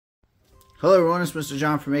Hello everyone, it's Mr.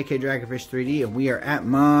 John from AK Dragonfish 3D, and we are at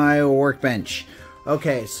my workbench.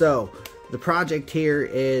 Okay, so the project here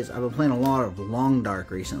is I've been playing a lot of Long Dark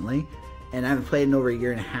recently, and I haven't played in over a year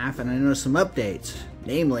and a half, and I noticed some updates,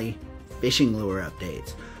 namely fishing lure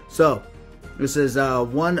updates. So this is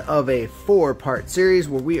one of a 4-part series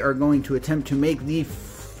where we are going to attempt to make the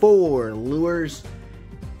 4 lures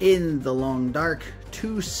in the Long Dark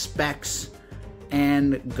to specs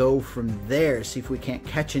and go from there, see if we can't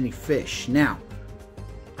catch any fish. Now,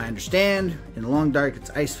 I understand in the Long Dark it's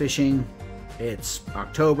ice fishing, it's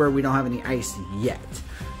October, we don't have any ice yet.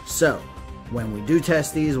 So when we do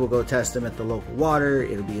test these, we'll go test them at the local water.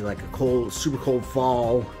 It'll be like a cold, super cold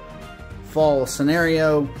fall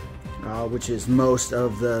scenario, which is most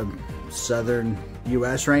of the southern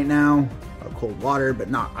US right now. Cold water, but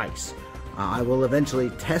not ice. I will eventually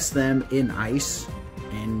test them in ice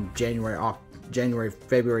in January,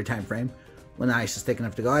 February timeframe when the ice is thick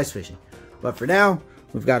enough to go ice fishing. But for now,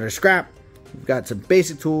 we've got our scrap, we've got some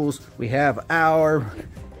basic tools, we have our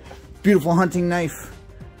beautiful hunting knife,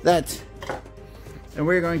 and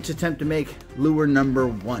we're going to attempt to make lure number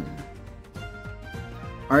 1.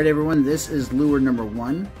 Alright everyone, this is lure number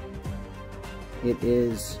 1. It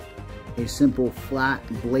is a simple flat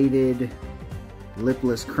bladed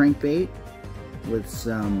lipless crankbait with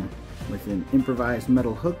an improvised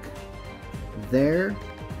metal hook there,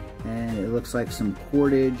 and it looks like some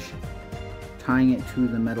cordage tying it to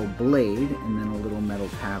the metal blade, and then a little metal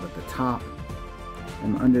tab at the top.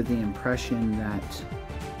 I'm under the impression that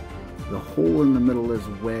the hole in the middle is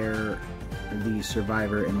where the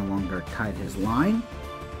survivor in the Long Dark tied his line.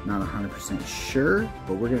 Not 100% sure,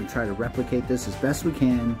 but we're going to try to replicate this as best we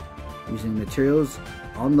can using materials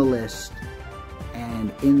on the list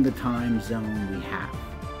and in the time zone we have.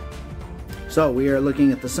 So we are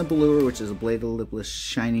looking at the simple lure, which is a bladed lipless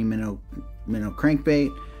shiny minnow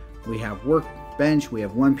crankbait. We have workbench, we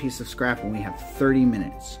have 1 piece of scrap, and we have 30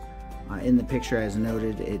 minutes. In the picture as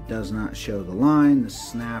noted, it does not show the line, the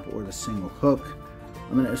snap, or the single hook.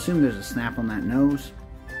 I'm going to assume there's a snap on that nose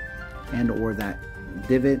and or that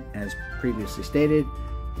divot as previously stated.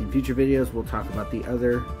 In future videos we'll talk about the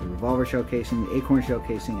revolver shell casing, the acorn shell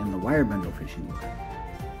casing, and the wire bundle fishing lure.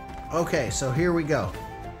 Okay, so here we go.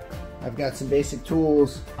 I've got some basic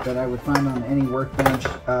tools that I would find on any workbench.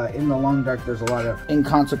 In the Long Dark there's a lot of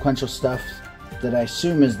inconsequential stuff that I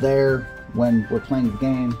assume is there when we're playing the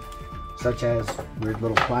game, such as weird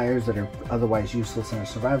little pliers that are otherwise useless in a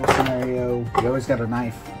survival scenario. You always got a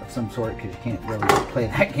knife of some sort because you can't really play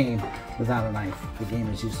that game without a knife. The game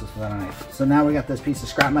is useless without a knife. So now we got this piece of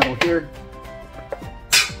scrap metal here.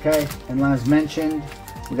 Okay, and as mentioned,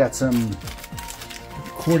 we got some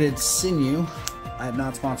corded sinew. I am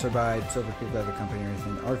not sponsored by Silver Creek Leather Company or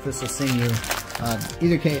anything. Artificial sinew.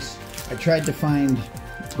 Either case, I tried to find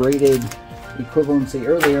braided equivalency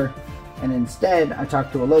earlier, and instead I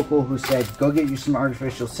talked to a local who said, go get you some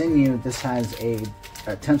artificial sinew. This has a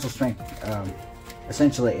tensile strength,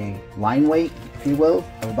 essentially a line weight, if you will,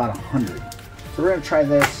 of about 100. So we're going to try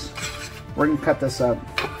this. We're going to cut this up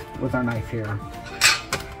with our knife here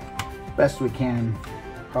best we can.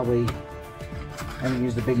 Probably haven't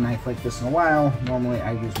used a big knife like this in a while. Normally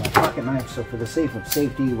I use my pocket knife, so for the sake of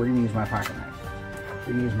safety, we're going to use my pocket knife.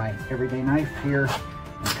 We're going to use my everyday knife here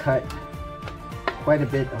and cut quite a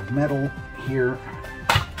bit of metal here,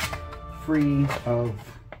 free of,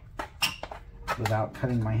 without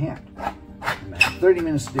cutting my hand. And I have 30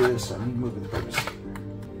 minutes to do this, so I need to move with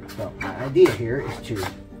purpose. So my idea here is to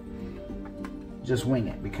just wing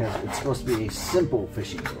it, because it's supposed to be a simple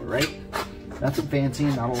fishing lure, right? Nothing fancy,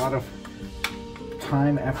 not a lot of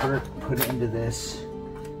time, effort put into this.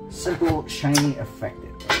 Simple, shiny,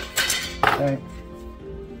 effective. Okay,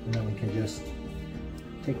 and then we can just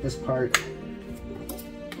take this part,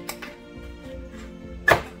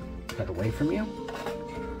 cut away from you.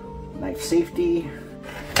 Knife safety,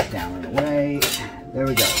 down and away. There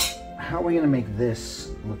we go. How are we going to make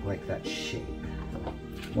this look like that shape?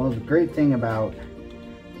 Well, the great thing about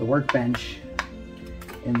the workbench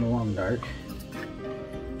in the Long Dark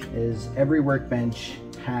is every workbench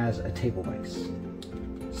has a table vise.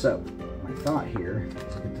 So my thought here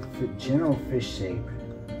is to get the general fish shape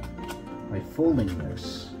by folding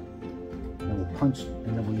this, and then we'll punch,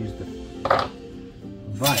 and then we'll use the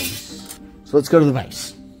vise. So let's go to the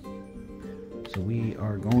vise. So we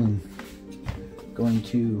are going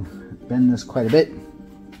to bend this quite a bit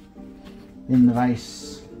in the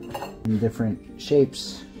vise in different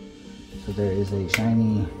shapes, so there is a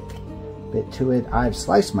shiny bit to it. I've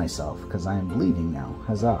sliced myself because I am bleeding now.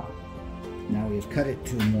 Huzzah. Now we've cut it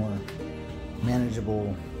to a more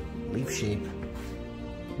manageable leaf shape.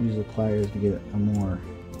 Use the pliers to get a more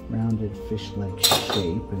rounded fish-like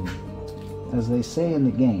shape. And as they say in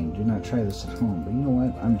the game, do not try this at home. But you know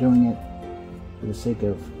what? I'm doing it for the sake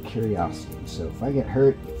of curiosity. So if I get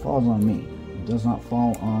hurt, it falls on me. It does not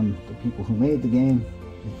fall on the people who made the game.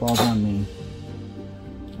 It falls on me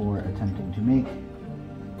for attempting to make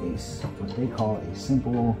what they call a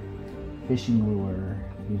simple fishing lure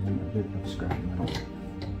using a bit of scrap metal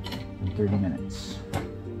in 30 minutes.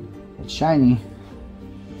 It's shiny.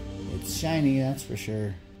 It's shiny, that's for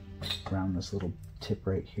sure. Round this little tip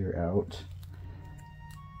right here out.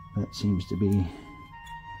 That seems to be,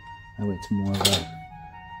 oh, it's more of a,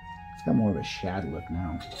 it's got more of a shad look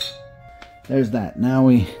now. There's that. Now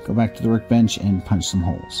we go back to the workbench and punch some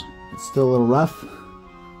holes. It's still a little rough,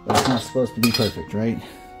 but it's not supposed to be perfect, right?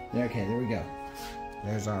 Okay, there we go.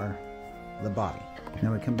 There's the body.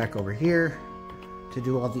 Now we come back over here to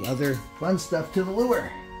do all the other fun stuff to the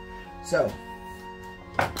lure. So,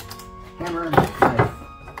 hammer, knife.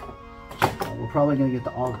 We're probably going to get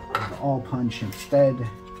the all punch instead.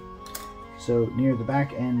 So near the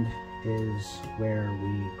back end is where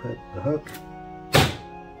we put the hook.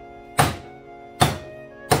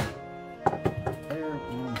 There,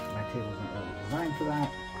 my table's not really designed for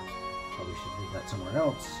that. Probably should do that somewhere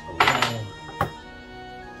else.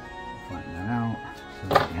 Flatten that out so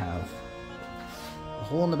that we have a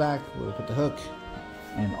hole in the back where we put the hook.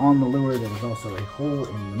 And on the lure there is also a hole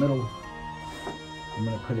in the middle. I'm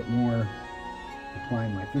going to put it more,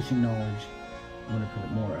 applying my fishing knowledge, I'm going to put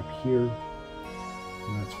it more up here.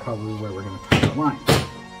 And that's probably where we're going to tie the line.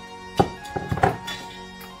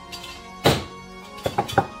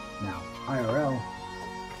 Now, IRL,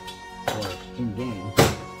 or in-game, I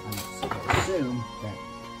assume that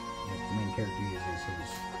the main character uses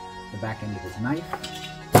the back end of his knife.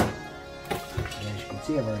 And as you can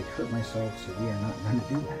see, I've already hurt myself, so we are not going to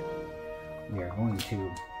do that. We are going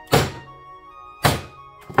to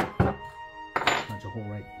punch a hole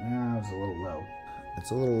right now. It's a little low.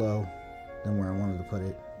 It's a little low than where I wanted to put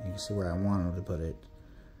it. You can see where I wanted to put it.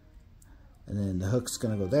 And then the hook's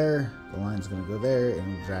going to go there, the line's going to go there,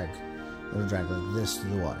 and it'll drag like this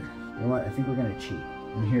through the water. You know what? I think we're going to cheat.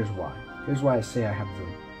 And here's why. Here's why I say I have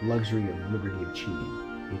the luxury of liberty of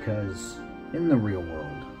cheating. Because in the real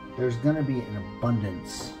world, there's going to be an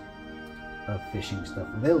abundance of fishing stuff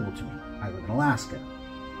available to me. I live in Alaska.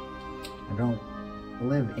 I don't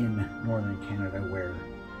live in northern Canada where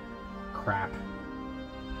crap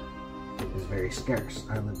is very scarce.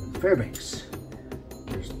 I live in Fairbanks.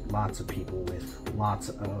 There's lots of people with lots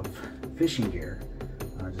of fishing gear.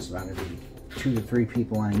 Just about every 2 to 3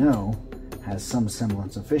 people I know has some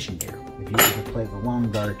semblance of fishing gear. If you ever play the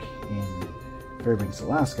Long Dark in Fairbanks,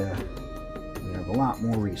 Alaska, we have a lot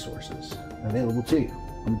more resources available to you.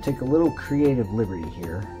 I'm going to take a little creative liberty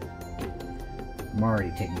here. I'm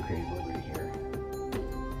already taking creative liberty here.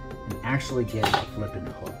 And actually get a flipping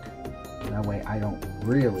hook. That way I don't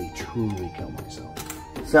really, truly kill myself.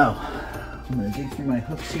 So, I'm going to dig through my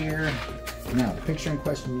hooks here. Now, the picture in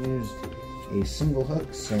question used a single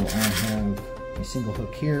hook. So I have a single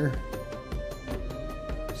hook here.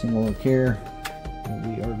 Single hook here that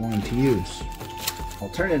we are going to use.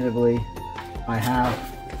 Alternatively, I have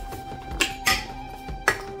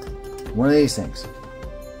one of these things.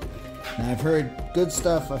 Now, I've heard good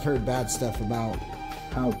stuff, I've heard bad stuff about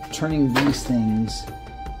how turning these things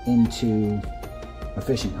into a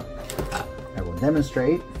fishing hook. I will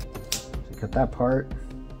demonstrate. So cut that part.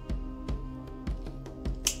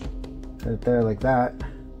 Cut it there like that.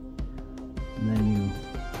 And then you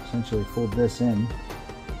essentially fold this in.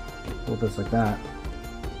 Fold this like that.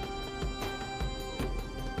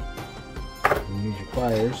 You use your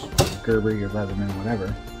pliers, your Gerber, your Leatherman,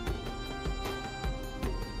 whatever,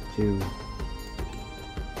 to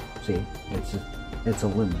see. It's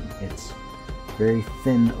aluminum. It's very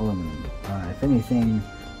thin aluminum. If anything,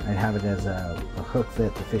 I'd have it as a hook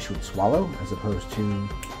that the fish would swallow, as opposed to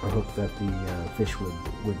a hook that the fish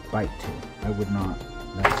would bite to. I would not.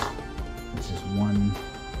 That's just one.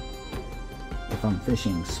 If I'm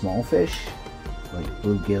fishing small fish, like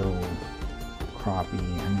bluegill, crappie,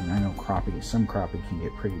 I mean, I know crappie, some crappie can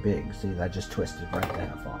get pretty big. See, that just twisted right the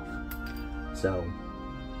half off. So,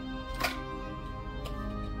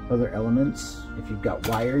 other elements, if you've got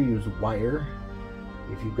wire, use wire.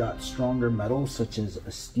 If you've got stronger metal, such as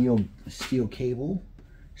a steel cable,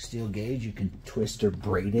 steel gauge, you can twist or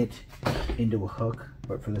braid it into a hook.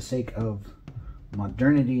 But for the sake of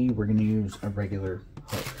modernity, we're going to use a regular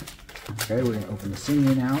hook. Okay, we're going to open the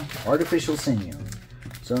sinew now. Artificial sinew.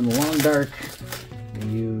 So in the Long Dark, we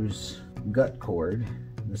use gut cord.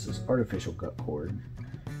 This is artificial gut cord.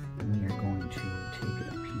 And we are going to take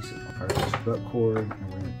a piece of artificial gut cord and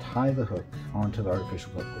we're going to tie the hook onto the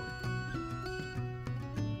artificial hook cord.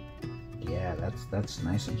 Yeah, that's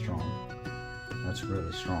nice and strong. That's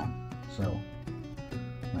really strong. So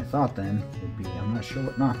my thought then would be, I'm not sure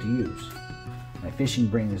what knot to use. My fishing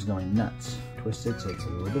brain is going nuts. Twist it so it's a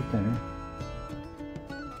little bit thinner.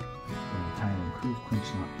 I'm gonna tie an improved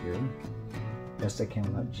clinch knot here. Best I can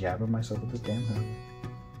without jabbing myself with this damn hook.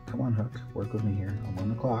 Come on, hook, work with me here. I'm on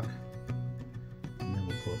the clock. And then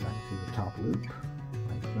we'll pull it back through the top loop,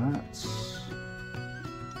 like that.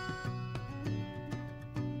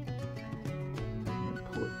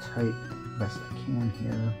 Pull it tight best I can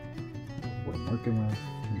here. What I'm working with.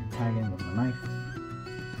 And tagging with my knife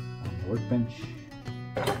on the workbench,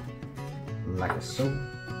 like so.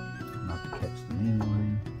 Not to catch the main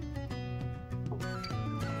line.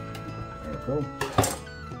 There we go.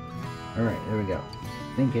 Alright, there we go.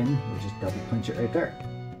 Thinking we'll just double clinch it right there.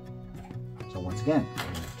 So once again,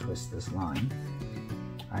 I'm going to twist this line.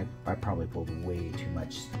 I probably pulled way too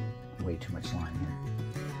much line here.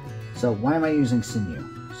 So why am I using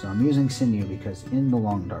sinew? So I'm using sinew because in the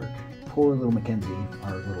long dark, poor little Mackenzie,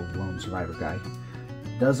 our little lone survivor guy,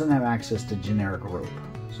 doesn't have access to generic rope.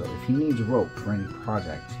 So if he needs rope for any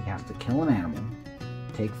project, he has to kill an animal,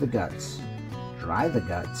 take the guts, dry the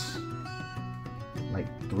guts, like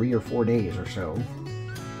 3 or 4 days or so,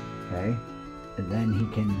 okay? And then he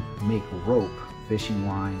can make rope, fishing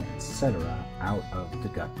line, etc. out of the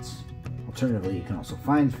guts. Alternatively, you can also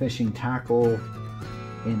find fishing tackle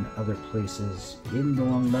in other places in the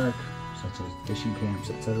long dark, such as fishing camps,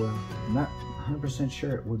 etc. I'm not 100%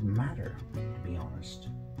 sure it would matter, to be honest,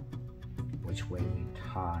 which way we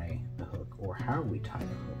tie the hook or how we tie the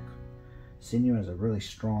hook. Sinew has a really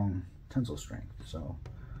strong tensile strength, so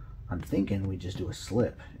I'm thinking we just do a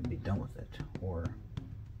slip and be done with it, or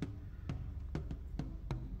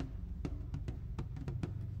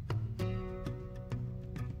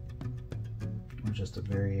just a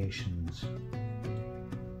variation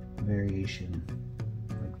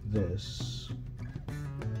like this.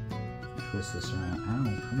 Twist this around.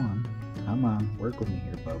 Ow, come on, work with me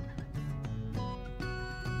here, bub.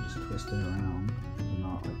 Just twist it around,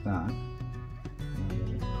 not like that,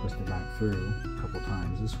 and twist it back through a couple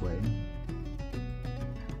times this way.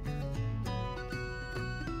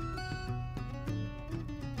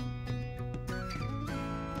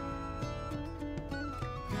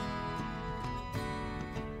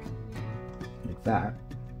 Like that.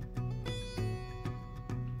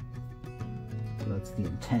 So that's the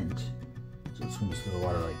intent. So it swims through the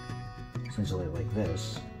water like, essentially like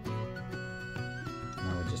this.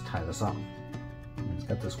 Now we just tie this off. And it's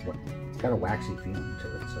got this, it's got a waxy feeling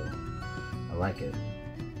to it, so I like it.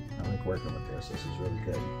 I like working with this. This is really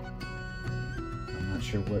good. I'm not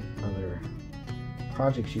sure what other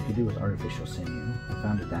projects you could do with artificial sinew. I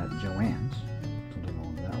found it at Joann's. Something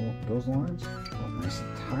along those lines. Pull it nice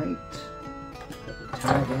and tight. Got the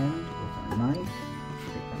tag end with our knife.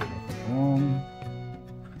 Take that knife along.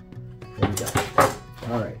 There we go.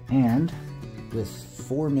 Alright, and with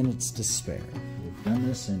 4 minutes to spare, we've done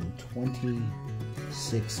this in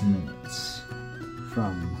 26 minutes.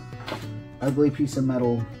 From ugly piece of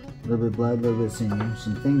metal, a little bit of blood, a little bit of sinew,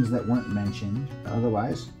 some things that weren't mentioned.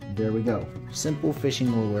 Otherwise, there we go. Simple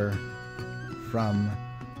fishing lure from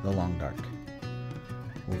the long dark.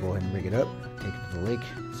 We'll go ahead and rig it up, take it to the lake,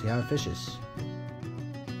 see how it fishes.